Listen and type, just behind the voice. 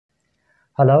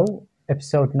Hello,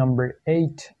 episode number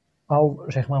 8 of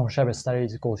Shaykh Mahmoud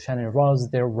Shabestari's Gulshan Raz,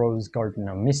 their Rose Garden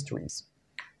of Mysteries.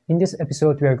 In this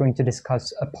episode, we are going to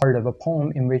discuss a part of a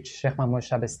poem in which Shaykh Mahmoud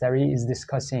Shabestari is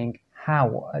discussing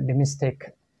how the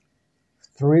mystic,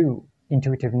 through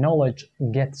intuitive knowledge,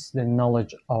 gets the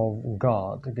knowledge of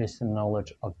God, gets the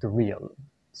knowledge of the real.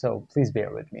 So please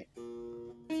bear with me.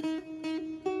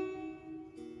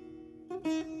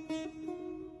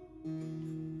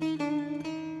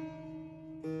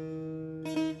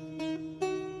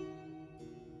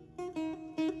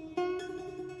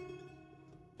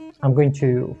 I'm going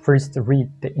to first read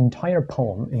the entire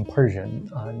poem in Persian,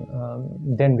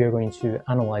 and then we're going to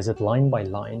analyze it line by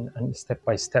line and step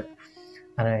by step.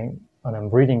 And I'm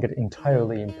reading it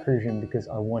entirely in Persian because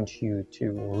I want you to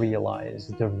realize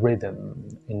the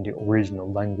rhythm in the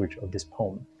original language of this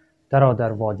poem. درآ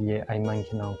در وادی ایمن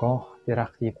که ناگاه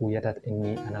درختی گویدت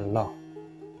انی انا الله.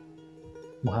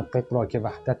 محقق را که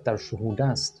وحدت در شهود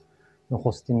است،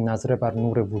 نخستین نظره بر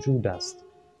نور وجود است.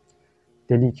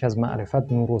 دلی که از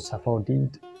معرفت نور و صفا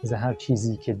دید، ز هر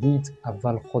چیزی که دید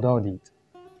اول خدا دید.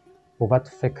 بود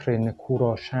فکر نکو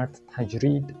را شرط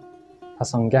تجرید،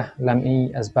 پس آنگه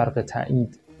لمعه‌ای از برق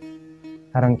تأیید.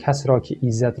 هر آن کس را که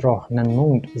ایزد راه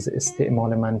ننمود، ز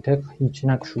استعمال منطق هیچ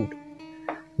نگشود.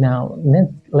 Now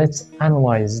let's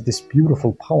analyze this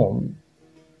beautiful poem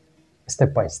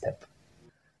step by step.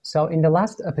 So in the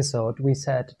last episode we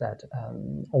said that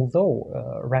although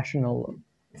rational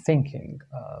thinking,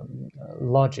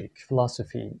 logic,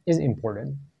 philosophy is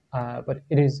important, but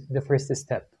it is the first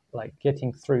step. Like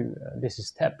getting through this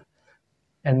step,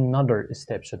 another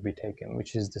step should be taken,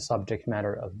 which is the subject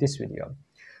matter of this video.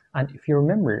 And if you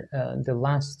remember, the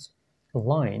last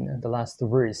line, the last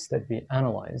verse that we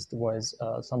analyzed was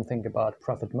something about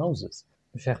Prophet Moses.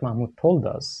 Shaykh Mahmoud told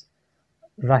us,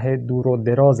 راه دور و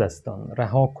دراز است آن،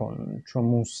 رها کن چون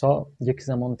موسی یک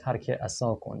زمان ترک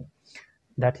عصا کن.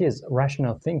 That is,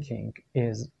 rational thinking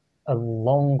is a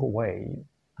long way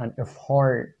and a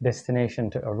far destination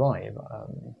to arrive.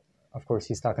 Of course,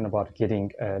 he's talking about getting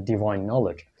divine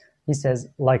knowledge. He says,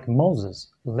 like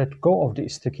Moses, let go of the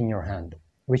stick in your hand,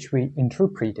 which we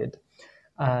interpreted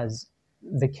as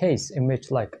the case in which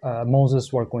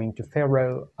Moses were going to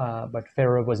Pharaoh, but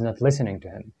Pharaoh was not listening to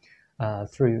him.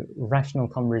 Through rational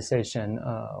conversation,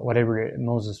 whatever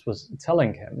Moses was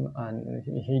telling him, and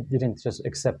he didn't just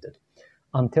accept it.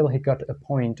 Until he got a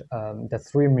point that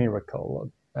through miracle,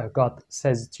 God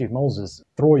says to Moses,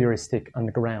 throw your stick on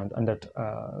the ground, and that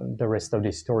the rest of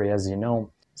the story, as you know.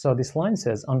 So this line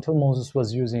says, until Moses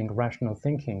was using rational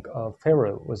thinking,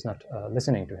 Pharaoh was not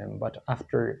listening to him. But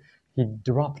after he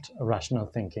dropped rational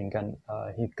thinking and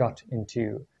he got into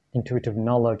intuitive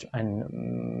knowledge and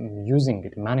using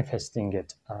it, manifesting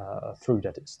it through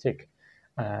that stick,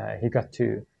 he got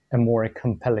to a more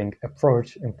compelling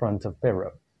approach in front of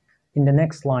Pharaoh. In the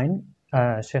next line,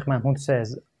 Shaykh Mahmoud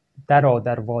says, درآ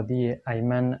در وادی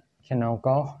ایمن که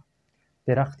ناگاه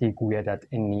درختی گویدت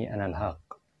انی انا الحق.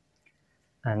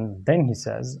 And then he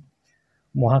says,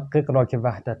 محقق را که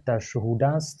وحدت در شهود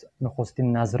است،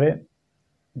 نخستین نظره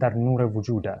در نور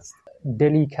وجود است.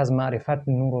 دلی که از معرفت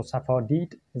نور و صفا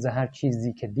دید، ز هر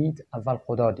چیزی که دید اول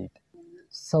خدا دید.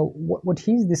 So what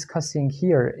he's discussing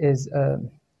here is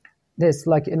this,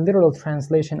 like a literal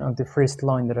translation of the first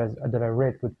line that I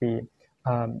read would be,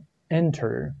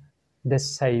 enter the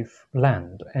safe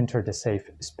land, enter the safe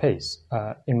space,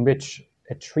 in which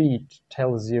a tree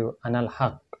tells you, Ana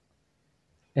al-Haq,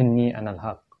 inni ana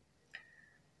al-Haq.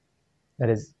 That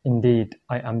is, indeed,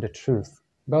 I am the truth.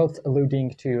 Both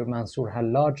alluding to Mansur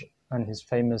Hallaj and his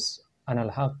famous Ana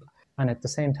al-Haq, and at the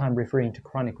same time referring to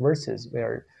Quranic verses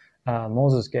where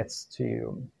Moses gets to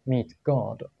meet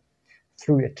God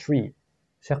through a tree.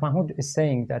 Shaykh Mahmoud is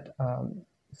saying that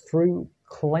through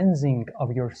cleansing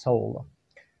of your soul,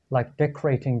 like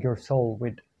decorating your soul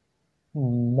with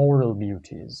moral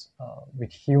beauties,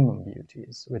 with human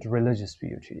beauties, with religious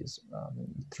beauties,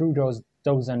 through those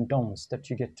do's and don'ts that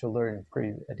you get to learn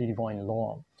through a divine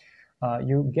law,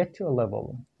 you get to a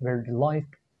level where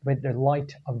the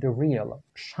light of the real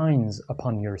shines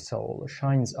upon your soul,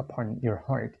 shines upon your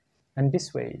heart. And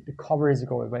this way, the covers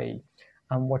go away,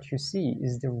 and what you see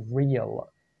is the real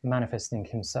manifesting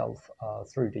himself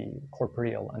through the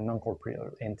corporeal and non-corporeal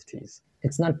entities.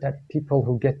 It's not that people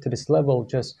who get to this level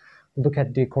just look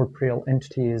at the corporeal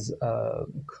entities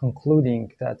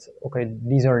concluding that, okay,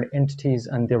 these are entities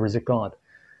and there is a God.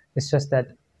 It's just that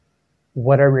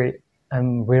whatever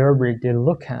and wherever they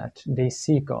look at, they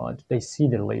see God, they see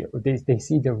they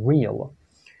see the real,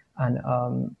 and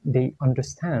they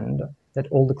understand that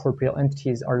all the corporeal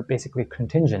entities are basically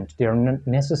contingent. They are not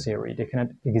necessary. They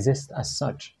cannot exist as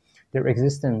such. Their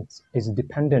existence is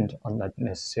dependent on that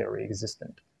necessary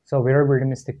existence. So wherever the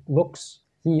mystic looks,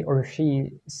 he or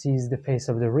she sees the face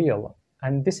of the real.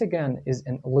 And this again is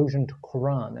an allusion to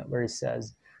Quran, where it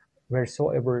says,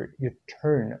 wheresoever you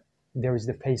turn, there is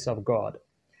the face of God.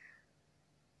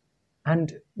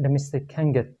 And the mystic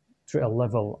can get to a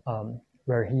level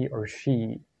where he or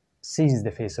she sees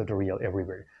the face of the real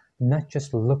everywhere, not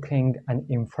just looking and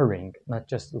inferring, not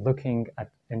just looking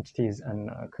at entities and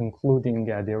concluding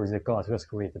there is a God who has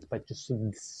created, but just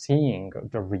seeing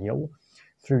the real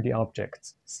through the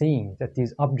objects, seeing that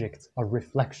these objects are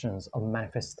reflections of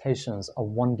manifestations of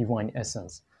one divine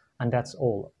essence, and that's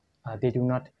all. They do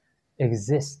not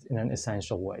exist in an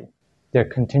essential way. They're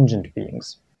contingent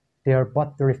beings. They are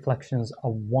but the reflections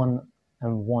of one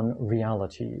and one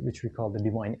reality, which we call the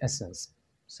divine essence.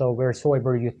 So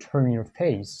wheresoever you turn your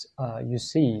face, you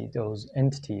see those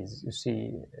entities, you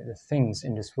see the things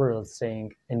in this world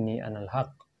saying, Inni ana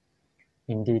al-haq,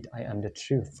 indeed I am the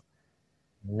truth.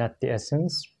 Not the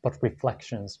essence, but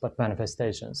reflections, but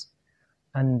manifestations.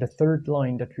 And the third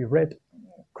line that we read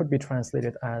could be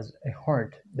translated as a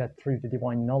heart that through the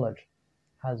divine knowledge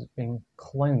has been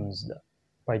cleansed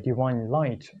by divine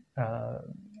light.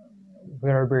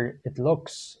 Wherever it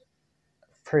looks,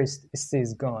 first it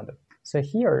sees God. So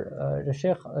here, the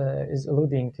Sheikh is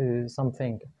alluding to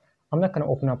something. I'm not going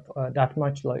to open up that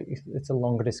much, like it's a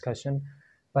longer discussion,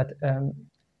 but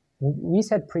we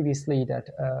said previously that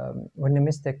when the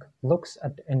mystic looks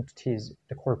at entities,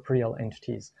 the corporeal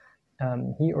entities,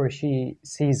 he or she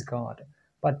sees God,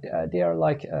 but they are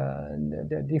like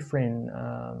the different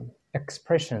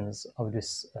expressions of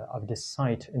this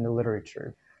sight in the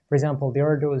literature. For example, there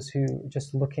are those who,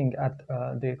 just looking at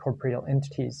the corporeal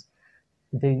entities,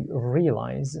 they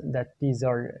realize that these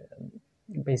are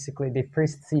basically, they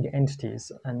first see the entities,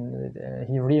 and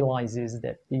he realizes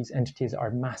that these entities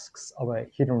are masks of a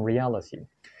hidden reality.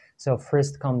 So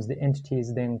first comes the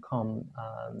entities, then comes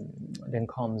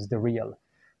the real.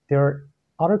 There are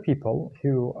other people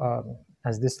who,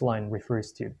 as this line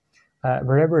refers to,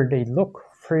 wherever they look,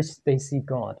 first they see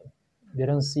God. They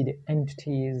don't see the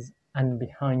entities and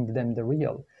behind them the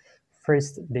real.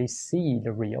 First they see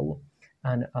the real,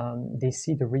 and they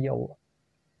see the real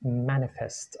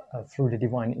manifest through the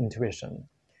divine intuition,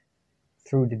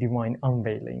 through the divine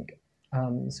unveiling.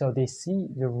 So they see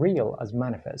the real as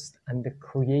manifest and the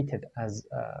created as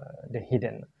the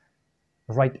hidden,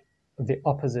 right? The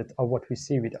opposite of what we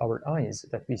see with our eyes,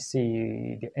 that we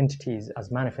see the entities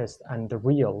as manifest and the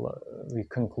real we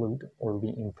conclude or we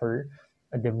infer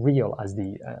the real as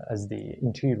the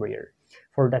interior.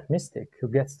 For that mystic who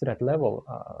gets to that level,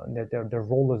 the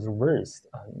role is reversed.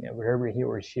 Wherever he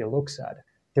or she looks at,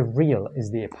 the real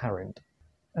is the apparent.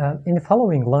 In the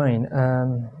following line,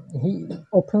 he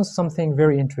opens something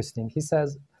very interesting. He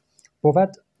says,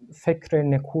 "بود فکر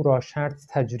نکو را شرط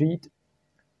تجرید،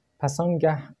 پس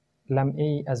آنگه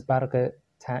لمعه‌ای از برق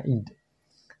تایید."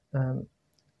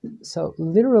 So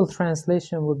literal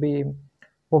translation would be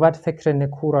بود فکر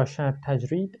نکو را شرط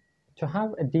تجرید. To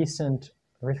have a decent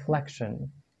reflection,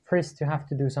 first you have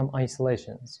to do some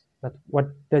isolations. But what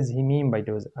does he mean by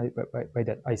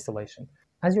that isolation?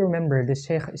 As you remember, the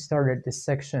Shaykh started this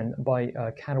section by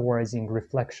categorizing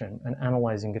reflection and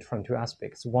analyzing it from two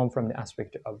aspects. One from the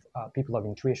aspect of people of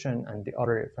intuition, and the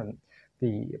other from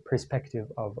the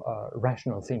perspective of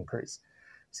rational thinkers.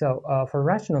 So for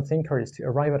rational thinkers to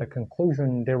arrive at a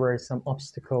conclusion, there were some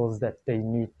obstacles that they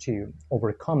need to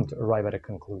overcome to arrive at a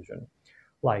conclusion,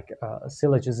 like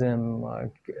syllogism,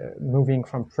 moving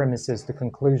from premises to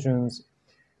conclusions,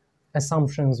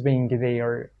 assumptions being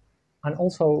there, and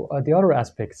also the other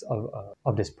aspects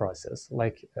of this process,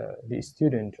 like the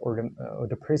student or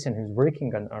the person who's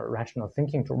working on rational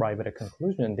thinking to arrive at a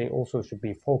conclusion, they also should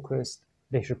be focused.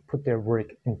 They should put their work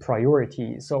in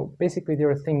priority. So basically, there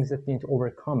are things that need to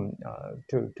overcome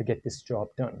to get this job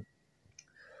done.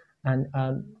 And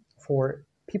for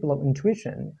people of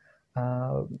intuition,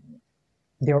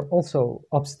 there are also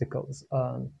obstacles,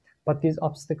 but these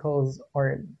obstacles are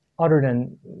other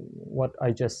than what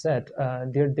I just said.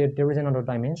 There is another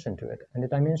dimension to it, and the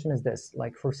dimension is this: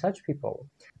 like for such people,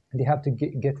 they have to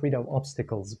get rid of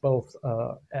obstacles, both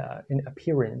in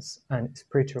appearance and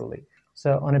spiritually.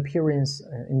 So on appearance,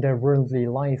 in their worldly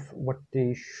life, what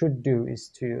they should do is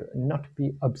to not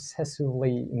be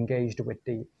obsessively engaged with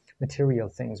the material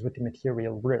things, with the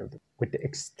material world, with the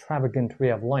extravagant way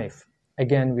of life.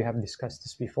 Again, we have discussed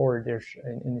this before. There's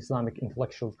in Islamic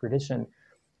intellectual tradition,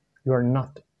 you are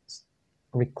not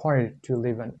required to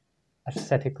live an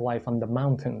ascetic life on the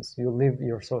mountains. You live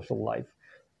your social life.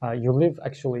 You live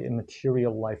actually a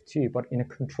material life too, but in a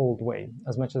controlled way,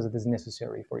 as much as it is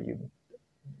necessary for you.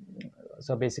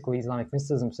 So basically, Islamic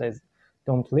mysticism says,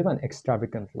 don't live an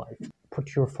extravagant life.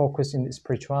 Put your focus in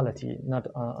spirituality, not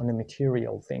on the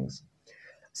material things.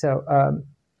 So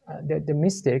the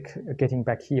mystic, getting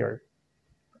back here,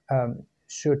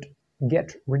 should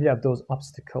get rid of those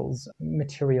obstacles,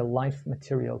 material life,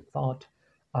 material thought,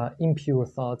 impure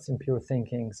thoughts, impure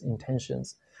thinkings,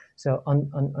 intentions. So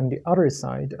on the other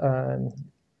side,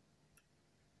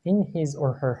 in his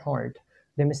or her heart,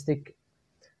 the mystic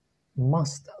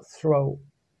must throw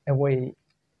away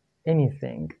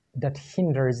anything that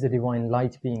hinders the divine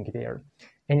light being there,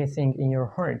 anything in your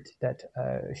heart that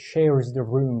shares the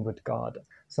room with God.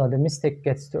 So the mystic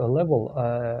gets to a level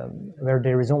where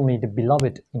there is only the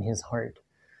beloved in his heart.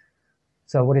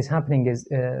 So what is happening is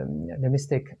the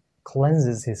mystic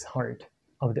cleanses his heart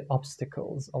of the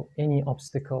obstacles, of any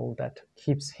obstacle that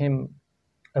keeps him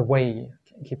away,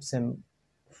 keeps him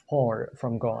far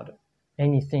from God.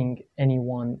 Anything,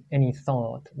 anyone, any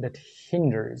thought that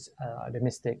hinders the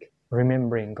mystic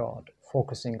remembering God,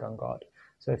 focusing on God.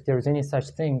 So if there is any such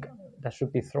thing, that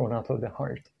should be thrown out of the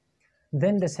heart.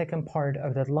 Then the second part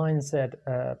of that line said,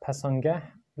 "Pasangah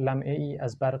lam'ei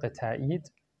az barq ta'id,"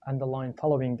 and the line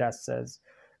following that says,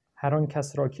 "Har an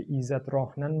kas ra ke izad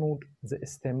rah nanmud ze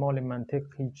istemal mantiq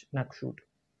hich nakshud."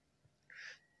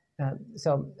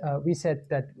 So we said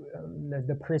that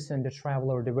the person, the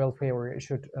traveler, the wayfarer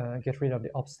should get rid of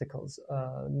the obstacles.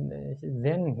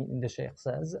 Then the Shaykh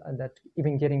says that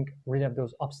even getting rid of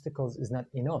those obstacles is not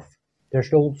enough. There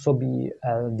should also be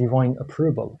divine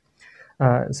approval.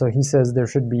 So he says there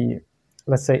should be,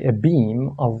 let's say, a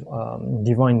beam of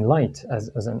divine light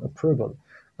as an approval.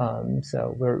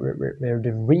 So where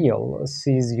the real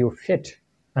sees you fit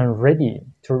and ready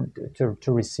to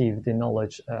receive the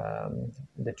knowledge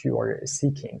that you are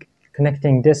seeking.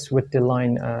 Connecting this with the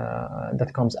line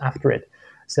that comes after it.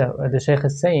 So the Shaykh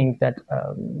is saying that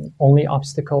only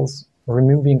obstacles,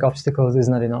 removing obstacles is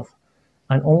not enough.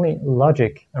 And only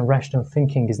logic and rational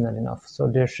thinking is not enough. So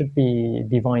there should be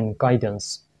divine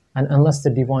guidance. And unless the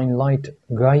divine light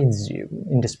guides you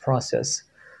in this process,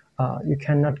 you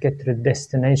cannot get to the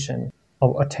destination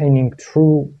of attaining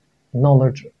true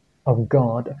knowledge of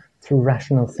God through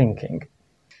rational thinking.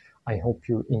 I hope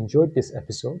you enjoyed this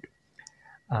episode.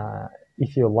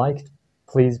 If you liked,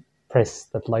 please press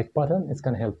that like button. It's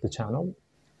going to help the channel.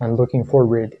 And looking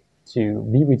forward to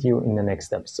be with you in the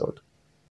next episode.